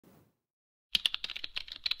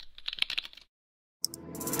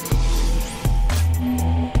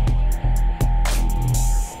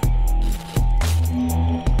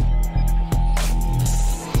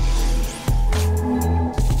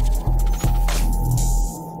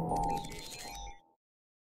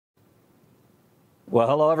Well,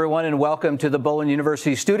 hello, everyone, and welcome to the Bowling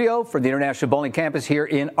University studio for the International Bowling Campus here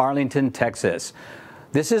in Arlington, Texas.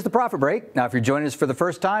 This is the Profit Break. Now, if you're joining us for the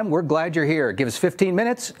first time, we're glad you're here. Give us 15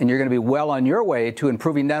 minutes, and you're going to be well on your way to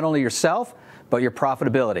improving not only yourself, but your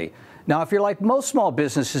profitability. Now, if you're like most small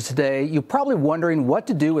businesses today, you're probably wondering what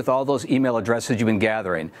to do with all those email addresses you've been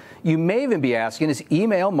gathering. You may even be asking, is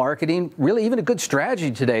email marketing really even a good strategy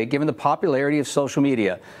today, given the popularity of social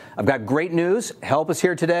media? I've got great news. Help us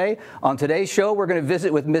here today. On today's show, we're going to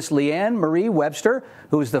visit with Miss Leanne Marie Webster,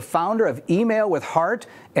 who is the founder of Email with Heart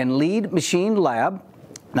and Lead Machine Lab.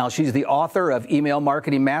 Now, she's the author of Email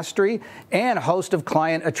Marketing Mastery and host of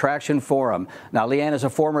Client Attraction Forum. Now, Leanne is a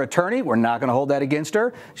former attorney. We're not going to hold that against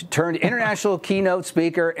her. She turned international keynote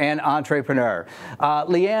speaker and entrepreneur.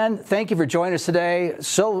 Leanne, thank you for joining us today.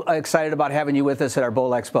 So excited about having you with us at our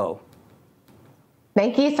Bowl Expo.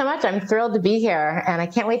 Thank you so much. I'm thrilled to be here, and I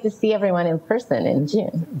can't wait to see everyone in person in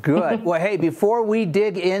June. Good. Well, hey, before we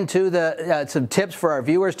dig into the some tips for our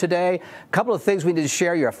viewers today, a couple of things we need to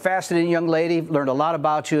share. You're a fascinating young lady. Learned a lot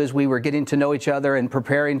about you as we were getting to know each other and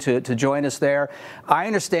preparing to join us there. I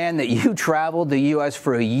understand that you traveled the U.S.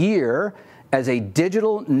 for a year as a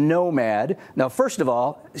digital nomad. Now, first of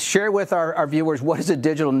all, share with our viewers, what is a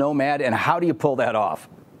digital nomad and how do you pull that off?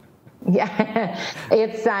 Yeah,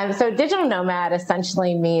 it's so digital nomad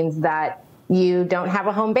essentially means that you don't have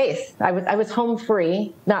a home base. I was home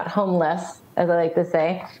free, not homeless, as I like to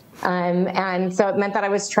say. And so it meant that I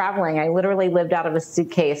was traveling. I literally lived out of a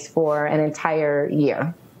suitcase for an entire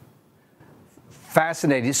year.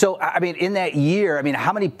 Fascinating. So, I mean, in that year, I mean,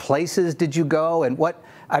 how many places did you go and what?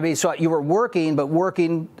 I mean, so you were working, but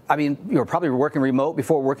working, I mean, you were probably working remote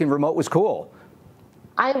before working remote was cool.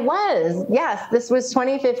 I was, yes. This was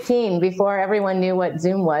 2015, before everyone knew what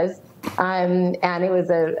Zoom was. And it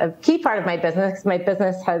was a key part of my business. My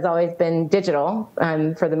business has always been digital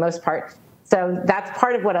for the most part. So that's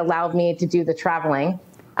part of what allowed me to do the traveling.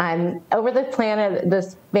 Over the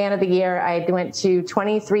span of the year, I went to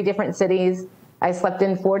 23 different cities. I slept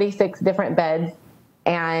in 46 different beds.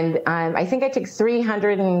 And I think I took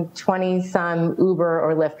 320 some Uber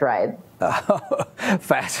or Lyft rides.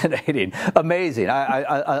 Fascinating. Amazing.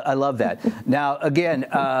 I love that. Now, again,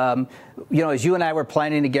 you know, as you and I were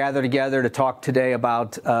planning to gather together to talk today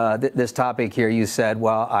about this topic here, you said,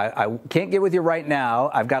 well, I can't get with you right now.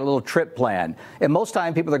 I've got a little trip planned. And most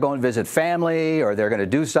time people are going to visit family or they're going to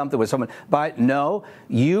do something with someone. But no,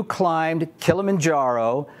 you climbed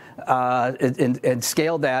Kilimanjaro and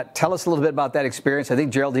scaled that. Tell us a little bit about that experience. I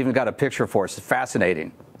think Gerald even got a picture for us. It's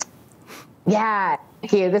fascinating. Yeah,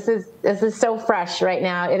 thank you. This is so fresh right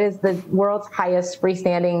now. It is the world's highest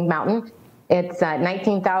freestanding mountain. It's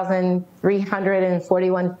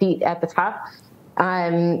 19,341 feet at the top.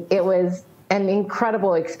 It was an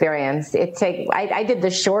incredible experience. I did the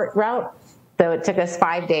short route, so it took us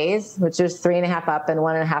 5 days, which was 3.5 up and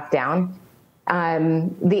 1.5 down.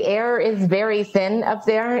 The air is very thin up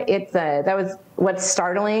there. That was what's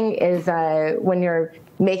startling is when you're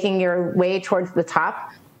making your way towards the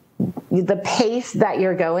top. The pace that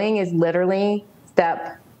you're going is literally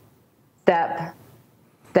step, step,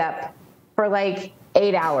 step for like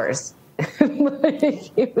 8 hours.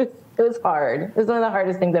 It was hard. It was one of the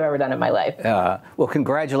hardest things I've ever done in my life. Well,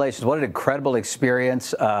 congratulations. What an incredible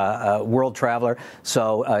experience, world traveler.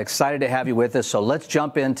 So excited to have you with us. So let's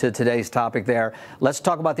jump into today's topic there. Let's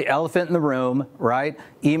talk about the elephant in the room, right?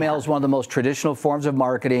 Email is one of the most traditional forms of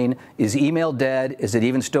marketing. Is email dead? Is it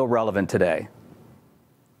even still relevant today?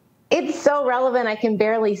 It's so relevant, I can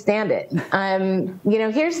barely stand it. You know,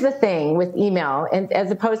 here's the thing with email, and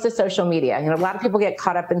as opposed to social media. You know, a lot of people get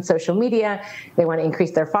caught up in social media. They want to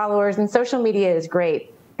increase their followers, and social media is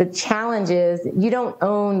great. The challenge is you don't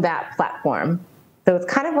own that platform. So it's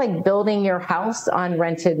kind of like building your house on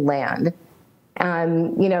rented land.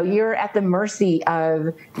 You know, you're at the mercy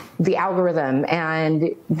of the algorithm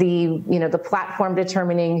and the platform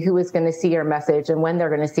determining who is going to see your message and when they're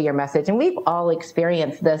going to see your message. And we've all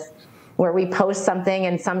experienced this where we post something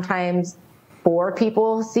and sometimes 4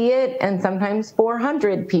 people see it and sometimes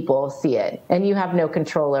 400 people see it, and you have no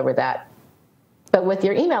control over that. But with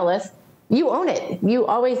your email list, you own it. You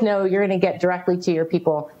always know you're going to get directly to your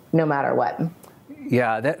people no matter what.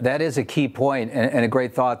 Yeah, that is a key point and a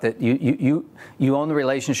great thought that you own the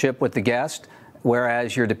relationship with the guest,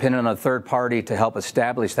 whereas you're dependent on a third party to help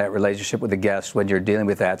establish that relationship with the guest when you're dealing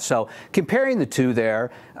with that. So comparing the two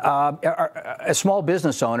there, as small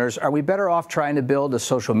business owners, are we better off trying to build a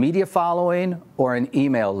social media following or an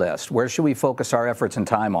email list? Where should we focus our efforts and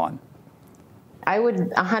time on? I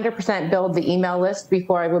would 100% build the email list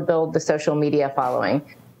before I would build the social media following.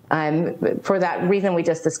 for that reason we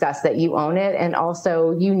just discussed, that you own it. And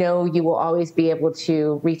also, you will always be able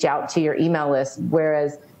to reach out to your email list.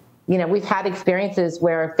 Whereas, we've had experiences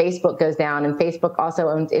where Facebook goes down, and Facebook also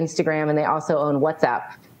owns Instagram, and they also own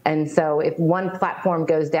WhatsApp. And so if one platform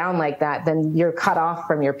goes down like that, then you're cut off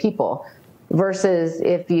from your people. Versus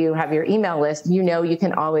if you have your email list, you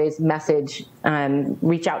can always message,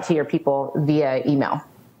 reach out to your people via email.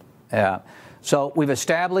 Yeah. So we've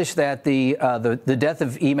established that the death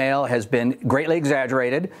of email has been greatly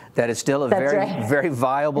exaggerated, that it's still a very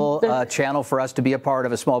viable channel for us to be a part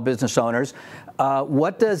of as small business owners.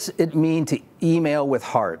 What does it mean to email with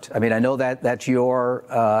heart? I mean, I know that's your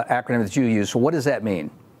acronym that you use. So what does that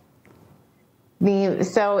mean?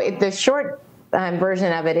 The short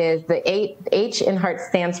version of it is the H in heart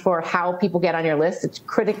stands for how people get on your list. It's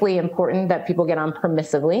critically important that people get on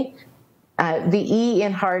permissively. The E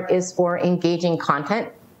in heart is for engaging content,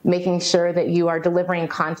 making sure that you are delivering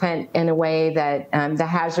content in a way that that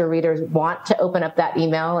has your readers want to open up that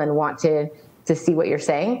email and want to see what you're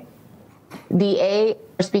saying. The A,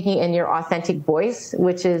 speaking in your authentic voice,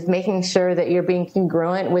 which is making sure that you're being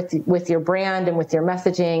congruent with your brand and with your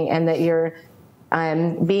messaging, and that you're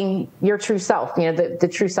being your true self, the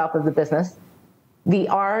true self of the business. The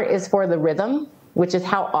R is for the rhythm, which is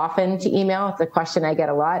how often to email. It's a question I get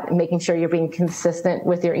a lot, making sure you're being consistent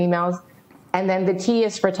with your emails. And then the T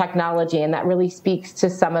is for technology, and that really speaks to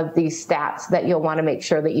some of these stats that you'll want to make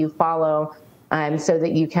sure that you follow, so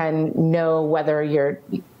that you can know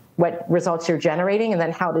what results you're generating, and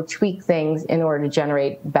then how to tweak things in order to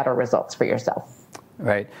generate better results for yourself.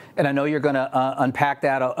 Right. And I know you're going to unpack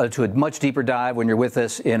that to a much deeper dive when you're with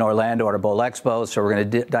us in Orlando at our Bowl Expo, so we're going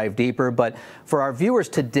to dive deeper. But for our viewers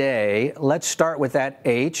today, let's start with that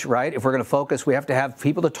H, right? If we're going to focus, we have to have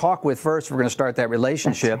people to talk with first. We're going to start that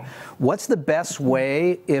relationship. Right. What's the best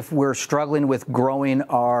way if we're struggling with growing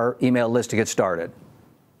our email list to get started?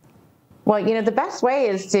 Well, the best way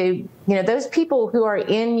is to, those people who are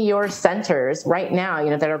in your centers right now,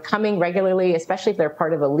 that are coming regularly, especially if they're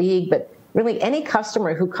part of a league, but really any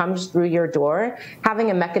customer who comes through your door,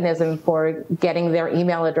 having a mechanism for getting their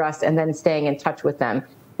email address and then staying in touch with them.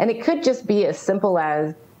 And it could just be as simple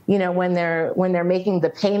as, when they're making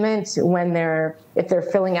the payment, if they're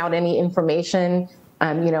filling out any information,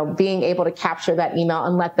 being able to capture that email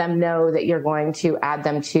and let them know that you're going to add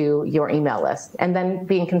them to your email list, and then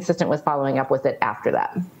being consistent with following up with it after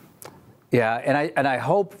that. Yeah, and I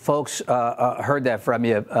hope folks heard that from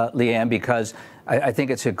you, Leanne, because I think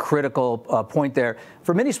it's a critical point there.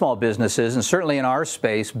 For many small businesses, and certainly in our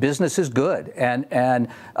space, business is good, and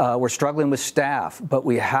we're struggling with staff, but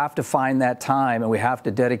we have to find that time, and we have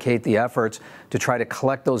to dedicate the efforts to try to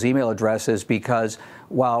collect those email addresses, because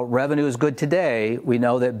while revenue is good today, we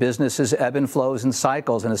know that businesses ebb and flows in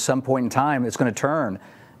cycles, and at some point in time, it's going to turn,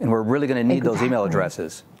 and we're really going to need those email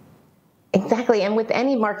addresses. Exactly. And with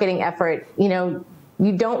any marketing effort, you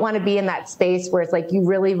don't want to be in that space where it's like you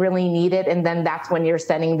really, really need it, and then that's when you're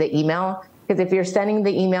sending the email. Because if you're sending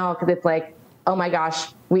the email because it's like, oh my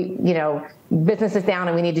gosh, business is down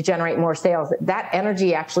and we need to generate more sales, that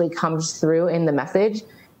energy actually comes through in the message,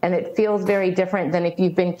 and it feels very different than if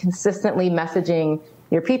you've been consistently messaging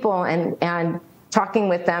your people and talking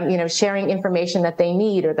with them, sharing information that they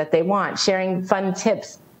need or that they want, sharing fun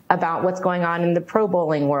tips about what's going on in the pro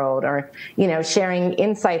bowling world, or, sharing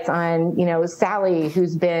insights on, Sally,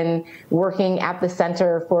 who's been working at the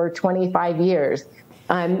center for 25 years.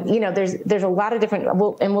 There's a lot of different,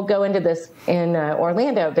 and we'll go into this in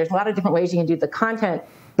Orlando, there's a lot of different ways you can do the content,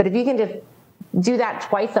 but if you can just do that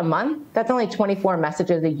twice a month, that's only 24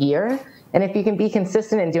 messages a year. And if you can be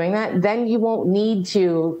consistent in doing that, then you won't need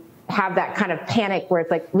to have that kind of panic where it's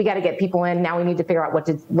like, we got to get people in, now we need to figure out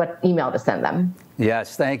what email to send them.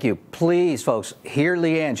 Yes, thank you. Please, folks, hear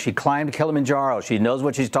Leanne. She climbed Kilimanjaro. She knows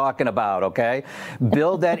what she's talking about, okay?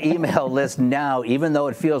 Build that email list now, even though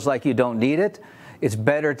it feels like you don't need it. It's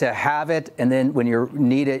better to have it, and then when you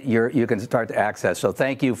need it, you can start to access. So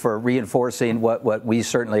thank you for reinforcing what we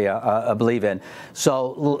certainly believe in.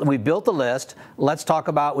 So we built the list. Let's talk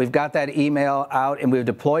about, we've got that email out and we've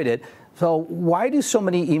deployed it. So why do so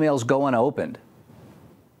many emails go unopened?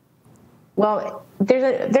 Well,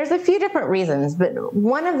 there's a few different reasons, but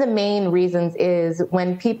one of the main reasons is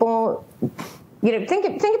when people,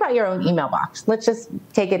 think about your own email box. Let's just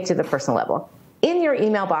take it to the personal level. In your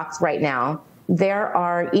email box right now, there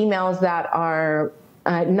are emails that are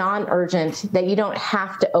non-urgent that you don't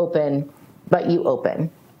have to open, but you open,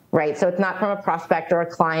 right? So it's not from a prospect or a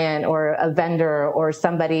client or a vendor or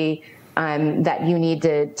somebody that you need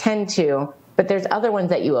to tend to, but there's other ones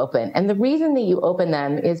that you open. And the reason that you open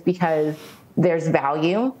them is because there's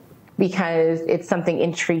value. because it's something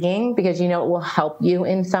intriguing, because you know it will help you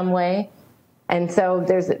in some way. And so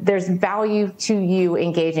there's value to you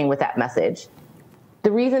engaging with that message.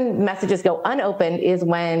 The reason messages go unopened is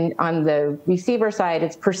when on the receiver side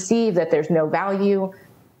it's perceived that there's no value,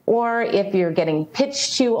 or if you're getting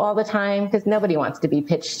pitched to all the time, because nobody wants to be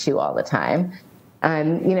pitched to all the time.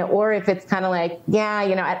 You know, or if it's kind of like, yeah,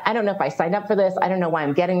 you know, I don't know if I signed up for this. I don't know why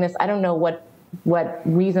I'm getting this. I don't know what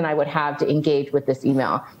reason I would have to engage with this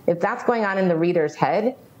email. If that's going on in the reader's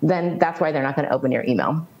head, then that's why they're not going to open your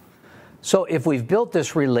email. So if we've built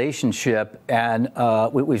this relationship and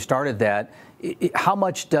we've started that, how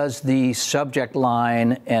much does the subject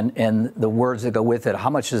line and the words that go with it,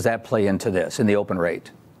 how much does that play into this in the open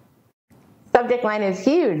rate? Subject line is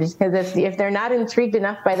huge, because if they're not intrigued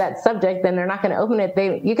enough by that subject, then they're not going to open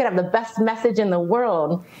it. You could have the best message in the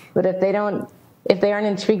world, but if they aren't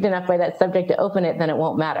intrigued enough by that subject to open it, then it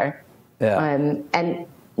won't matter. Yeah. And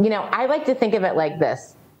you know, I like to think of it like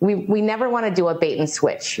this. We never want to do a bait and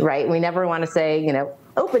switch, right? We never want to say, you know,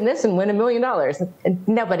 open this and win $1 million. And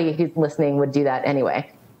nobody who's listening would do that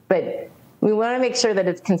anyway. But we want to make sure that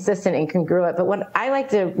it's consistent and congruent. But what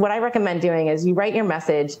I recommend doing is you write your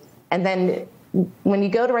message, and then when you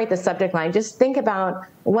go to write the subject line, just think about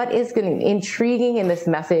what is going to be intriguing in this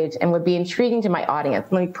message and would be intriguing to my audience.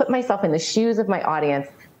 Let me put myself in the shoes of my audience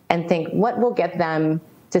and think, what will get them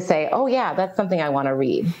to say, oh yeah, that's something I want to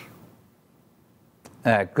read.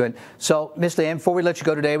 Good. So, Ms. Leanne, before we let you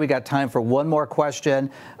go today, we got time for one more question.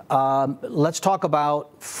 Let's talk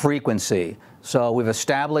about frequency. So we've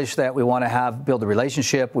established that we want to build a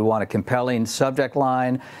relationship. We want a compelling subject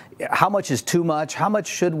line. How much is too much? How much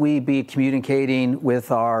should we be communicating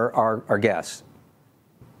with our guests?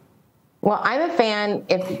 Well, I'm a fan,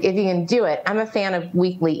 if you can do it, I'm a fan of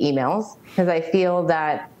weekly emails, because I feel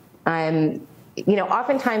that, you know,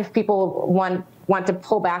 oftentimes people want to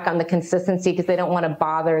pull back on the consistency because they don't want to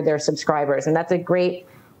bother their subscribers. And that's a great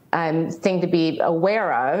thing to be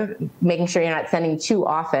aware of, making sure you're not sending too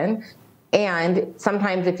often. And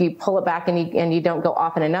sometimes if you pull it back and you don't go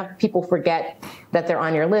often enough, people forget that they're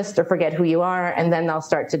on your list or forget who you are, and then they'll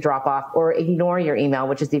start to drop off or ignore your email,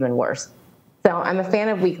 which is even worse. So I'm a fan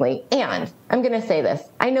of weekly. And I'm going to say this.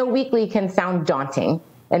 I know weekly can sound daunting.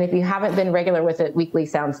 And if you haven't been regular with it, weekly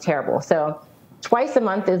sounds terrible. So twice a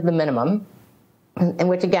month is the minimum, and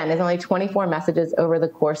which again is only 24 messages over the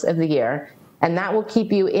course of the year. And that will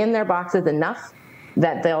keep you in their boxes enough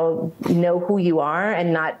that they'll know who you are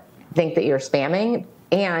and not think that you're spamming.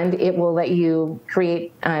 And it will let you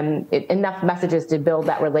create enough messages to build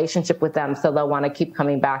that relationship with them, so they'll want to keep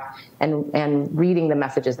coming back and reading the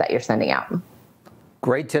messages that you're sending out.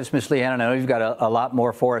 Great tips, Ms. Leanne. I know you've got a lot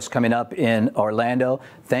more for us coming up in Orlando.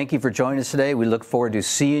 Thank you for joining us today. We look forward to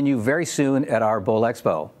seeing you very soon at our Bull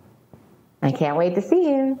Expo. I can't wait to see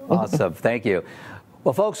you. Awesome. Thank you.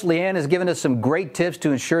 Well, folks, Leanne has given us some great tips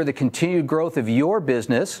to ensure the continued growth of your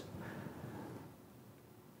business.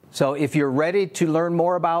 So if you're ready to learn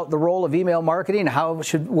more about the role of email marketing and how it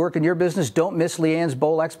should work in your business, don't miss Leanne's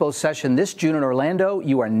Bowl Expo session this June in Orlando.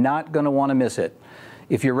 You are not going to want to miss it.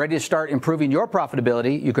 If you're ready to start improving your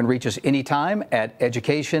profitability, you can reach us anytime at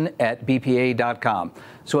education@bpa.com.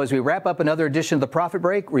 So as we wrap up another edition of The Profit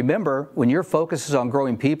Break, remember, when your focus is on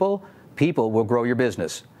growing people, people will grow your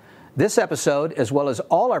business. This episode, as well as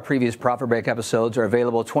all our previous Profit Break episodes, are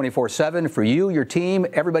available 24/7 for you, your team,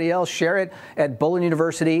 everybody else. Share it at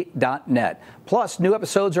bowlinuniversity.net. Plus, new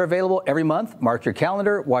episodes are available every month. Mark your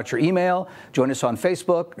calendar, watch your email, join us on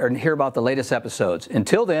Facebook, and hear about the latest episodes.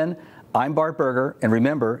 Until then, I'm Bart Berger, and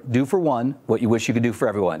remember, do for one what you wish you could do for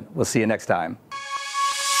everyone. We'll see you next time.